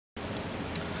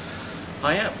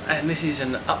I am, and this is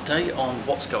an update on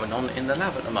what's going on in the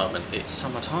lab at the moment. It's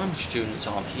summertime, students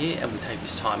aren't here, and we take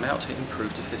this time out to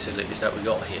improve the facilities that we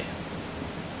got here.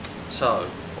 So,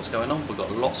 what's going on? We've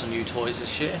got lots of new toys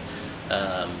this year.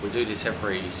 We do this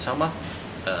every summer.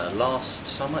 Last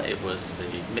summer it was the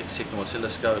mixed signal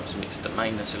oscilloscopes, mixed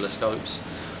domain oscilloscopes,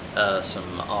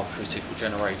 some arbitrary signal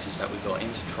generators that we got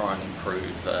in to try and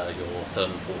improve your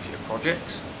third and fourth year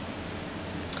projects.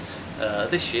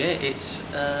 This year it's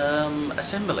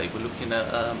assembly. We're looking at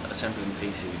assembling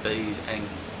PCBs and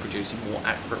producing more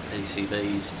accurate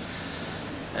PCBs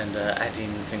and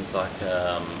adding things like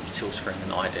seal screen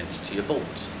and idents to your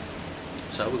boards.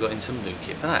 So we got in some new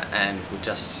kit for that, and we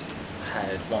just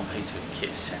had one piece of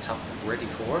kit set up ready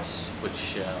for us,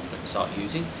 which we can start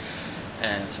using,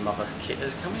 and some other kit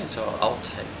has come in. So I'll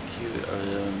take you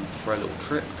for a little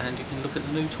trip, and you can look at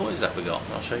the new toys that we got,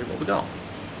 and I'll show you what we got.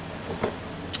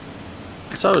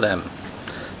 So then,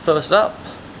 first up,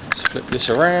 let's flip this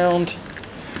around.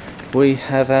 We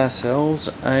have ourselves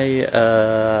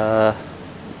a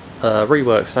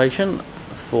rework station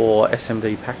for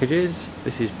SMD packages.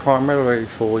 This is primarily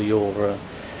for your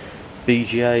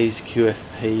BGAs,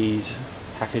 QFPs,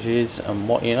 packages and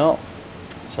whatnot.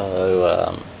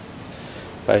 So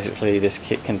basically this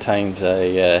kit contains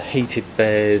a heated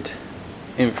bed,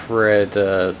 infrared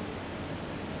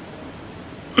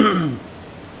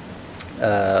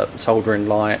soldering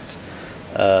light,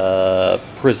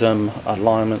 prism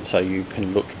alignment, so you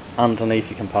can look underneath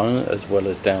your component as well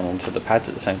as down onto the pads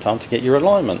at the same time to get your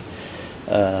alignment.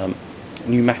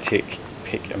 Pneumatic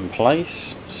pick and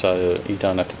place, so you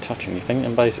don't have to touch anything,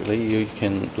 and basically you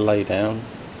can lay down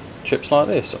chips like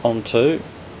this onto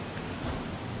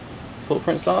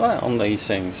footprints like that on these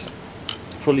things.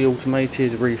 Fully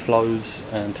automated reflows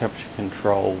and temperature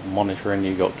control monitoring.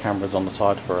 You've got cameras on the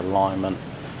side for alignment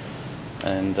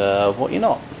and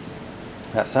whatnot.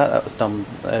 That's that. That was done,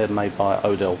 made by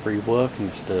Odell Rework, and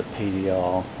it's the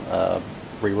PDR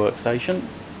rework station.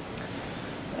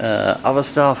 Other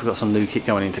stuff, we've got some new kit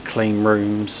going into clean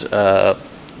rooms,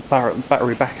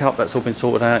 battery backup, that's all been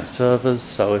sorted out, servers,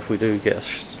 so if we do get a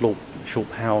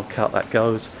short power cut, that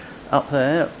goes up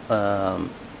there.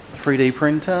 3D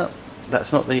printer,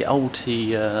 that's not the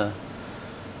Ulti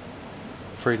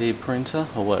 3D printer,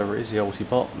 or whatever it is, the Ulti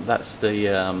bot, that's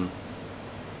the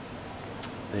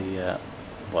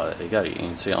well, there you go, you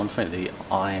can see on the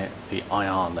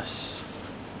Ionus,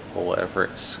 or whatever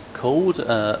it's called.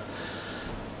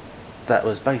 That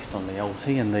was based on the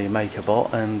Ulti and the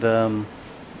MakerBot, and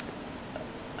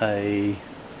a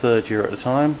third year at the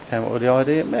time came up with the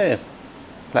idea,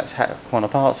 let's hack one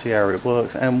apart, see how it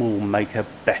works, and we'll make a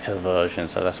better version.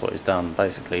 So that's what he's done.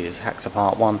 Basically, he's hacked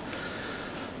apart one,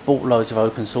 bought loads of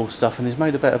open source stuff, and he's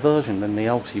made a better version than the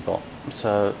Ulti bot.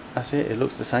 So that's it. It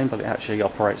looks the same, but it actually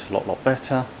operates a lot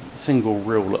better. Single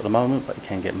reel at the moment, but you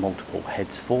can get multiple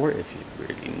heads for it if you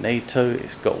really need to.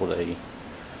 It's got all the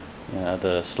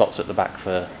the slots at the back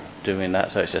for doing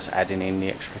that, so it's just adding in the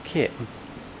extra kit.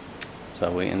 So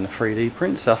we're in the 3D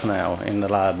print stuff now in the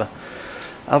lab.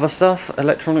 Other stuff,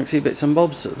 electronicsy bits and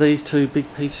bobs. These two big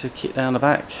pieces of kit down the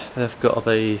back, they've got to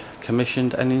be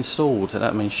commissioned and installed. So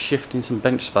that means shifting some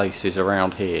bench spaces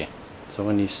around here. So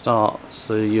when you start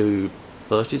CU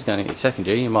first year, going into second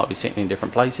year, you might be sitting in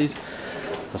different places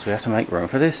because we have to make room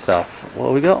for this stuff. What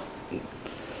have we got?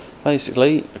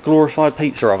 Basically, a glorified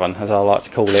pizza oven, as I like to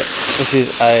call it. This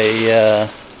is a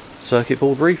circuit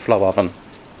board reflow oven.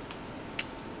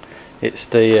 It's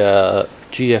the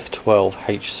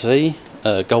GF12HC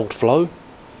Gold Flow.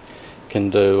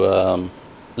 Can do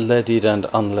leaded and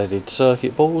unleaded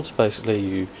circuit boards. Basically,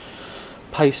 you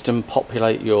paste and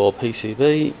populate your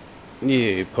PCB.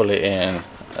 You pull it in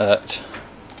at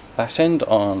that end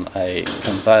on a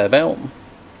conveyor belt,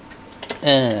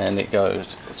 and it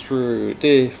goes through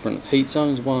different heat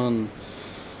zones, 1,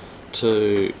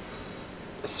 2,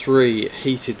 3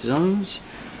 heated zones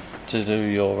to do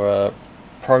your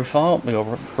profile,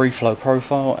 your reflow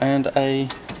profile, and a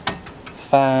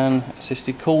fan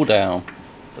assisted cool down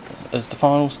as the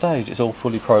final stage. It's all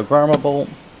fully programmable,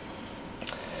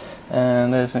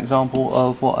 and there's an example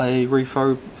of what a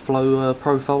reflow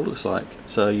profile looks like.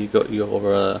 So you've got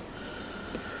your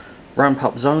ramp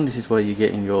up zone. This is where you're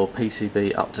getting your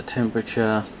PCB up to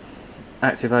temperature.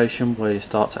 Activation, where you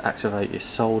start to activate your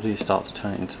solder, you start to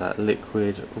turn it into that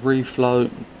liquid.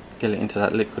 Reflow, get it into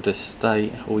that liquidous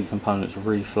state, all your components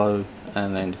reflow.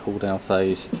 And then the cool down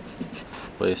phase,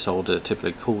 where your solder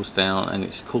typically cools down, and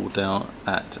it's cooled down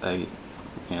at a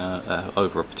you know,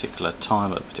 over a particular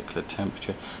time at a particular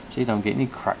temperature, so you don't get any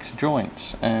cracks or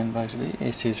joints. And basically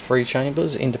it is 3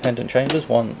 chambers, independent chambers,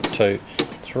 1, 2,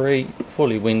 3,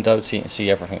 fully windowed so you can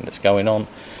see everything that's going on,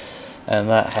 and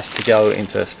that has to go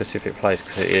into a specific place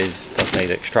because it does need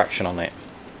extraction on it.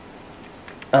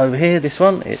 Over here, this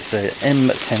one, it's a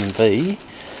M10B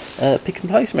pick and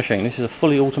place machine. This is a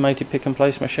fully automated pick and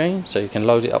place machine, so you can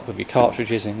load it up with your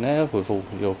cartridges in there with all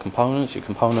your components, your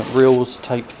component reels,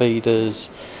 tape feeders,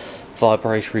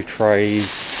 vibratory trays.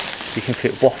 You can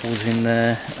fit waffles in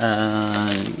there.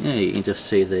 Yeah, you can just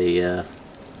see the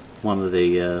one of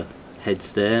the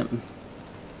heads there,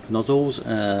 nozzles.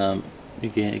 You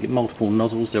get multiple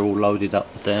nozzles. They're all loaded up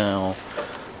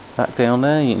back down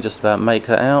there. You can just about make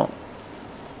that out.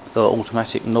 Got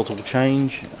automatic nozzle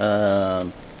change.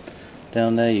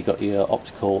 Down there you've got your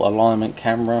optical alignment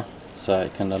camera, so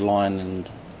it can align and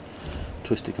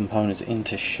twist the components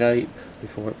into shape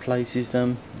before it places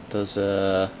them. It does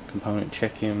component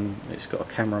checking. It's got a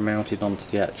camera mounted onto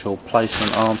the actual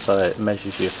placement arm, so it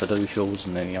measures your fiducials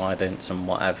and any idents and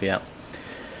what have you.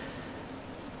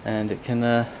 And it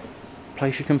can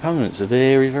place your components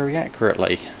very, very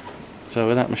accurately. So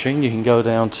with that machine you can go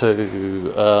down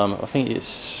to, I think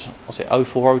it's, what's it,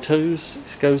 0402s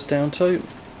it goes down to.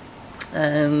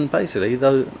 And basically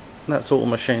that sort of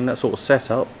machine, that sort of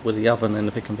setup with the oven and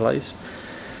the pick and place,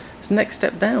 it's the next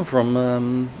step down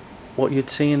from what you'd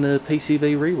see in the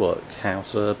PCB rework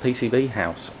house, or PCB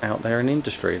house out there in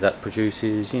industry that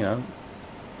produces, you know,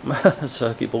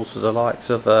 circuit boards for the likes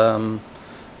of,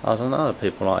 I don't know,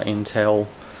 people like Intel,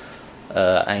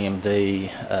 AMD,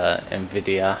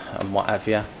 Nvidia and what have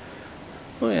you.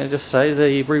 Well, yeah, just say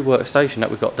the rework station that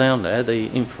we've got down there, the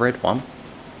infrared one.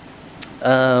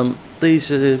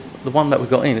 These are the one that we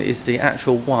got in is the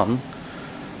actual one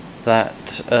that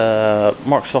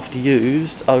Microsoft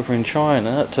used over in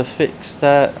China to fix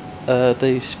that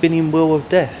the spinning wheel of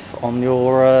death on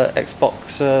your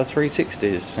Xbox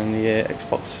 360s and the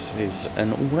Xboxes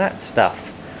and all that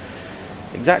stuff.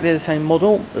 Exactly the same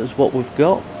model as what we've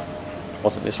got.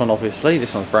 Wasn't this one, obviously.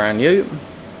 This one's brand new,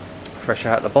 fresh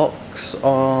out of the box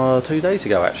 2 days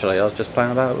ago actually. I was just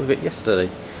playing about with it yesterday,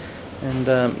 and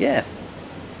yeah,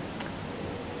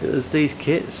 it was these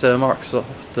kits.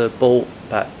 Microsoft bought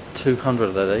about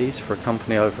 200 of these for a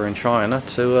company over in China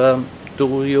to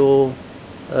do all your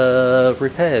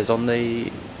repairs on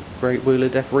the Great Wheel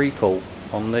of Death recall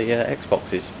on the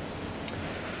Xboxes.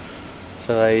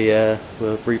 So they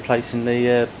were replacing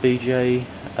the BJ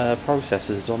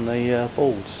processors on the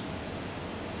boards.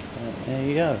 There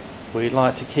you go. We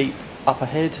like to keep up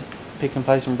ahead. Pick and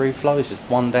place and reflow is just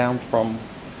one down from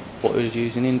what we was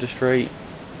using in industry.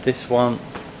 This one,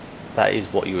 that is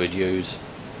what you would use.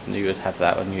 You would have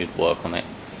that when you'd work on it.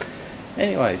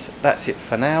 Anyways, that's it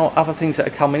for now. Other things that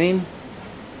are coming in.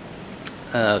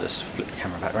 Just flip the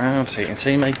camera back around so you can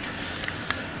see me.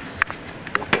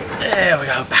 There we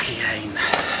go, back again.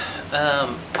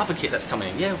 Other kit that's coming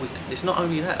in. Yeah, it's not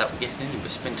only that we're getting in. We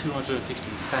spent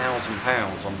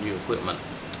 £250,000 on new equipment.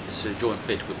 It's a joint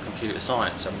bid with computer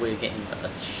science, and we're getting a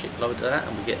shitload of that,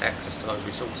 and we get access to those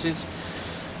resources.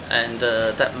 And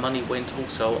that money went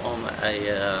also on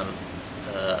a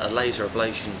laser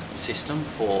ablation system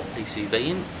for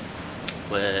PCBing,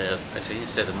 where basically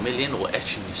instead of milling or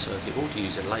etching your circuit board, you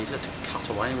use a laser to cut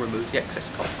away and remove the excess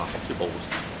copper off your board.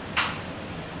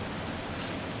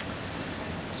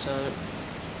 So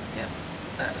yeah,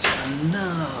 that's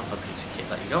another piece of kit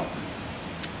that you got.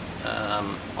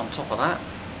 On top of that,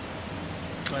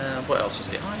 what else was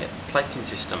it? Oh yeah, plating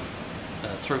system.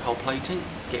 Through-hole plating,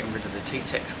 getting rid of the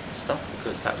T-Tech stuff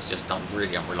because that was just done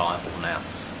really unreliable now,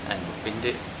 and we've binned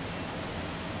it.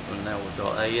 And now we've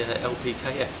got a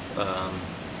LPKF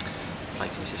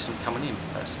plating system coming in.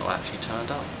 That's not actually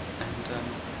turned up, and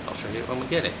I'll show you it when we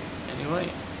get it.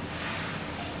 Anyway,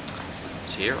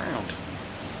 see you around.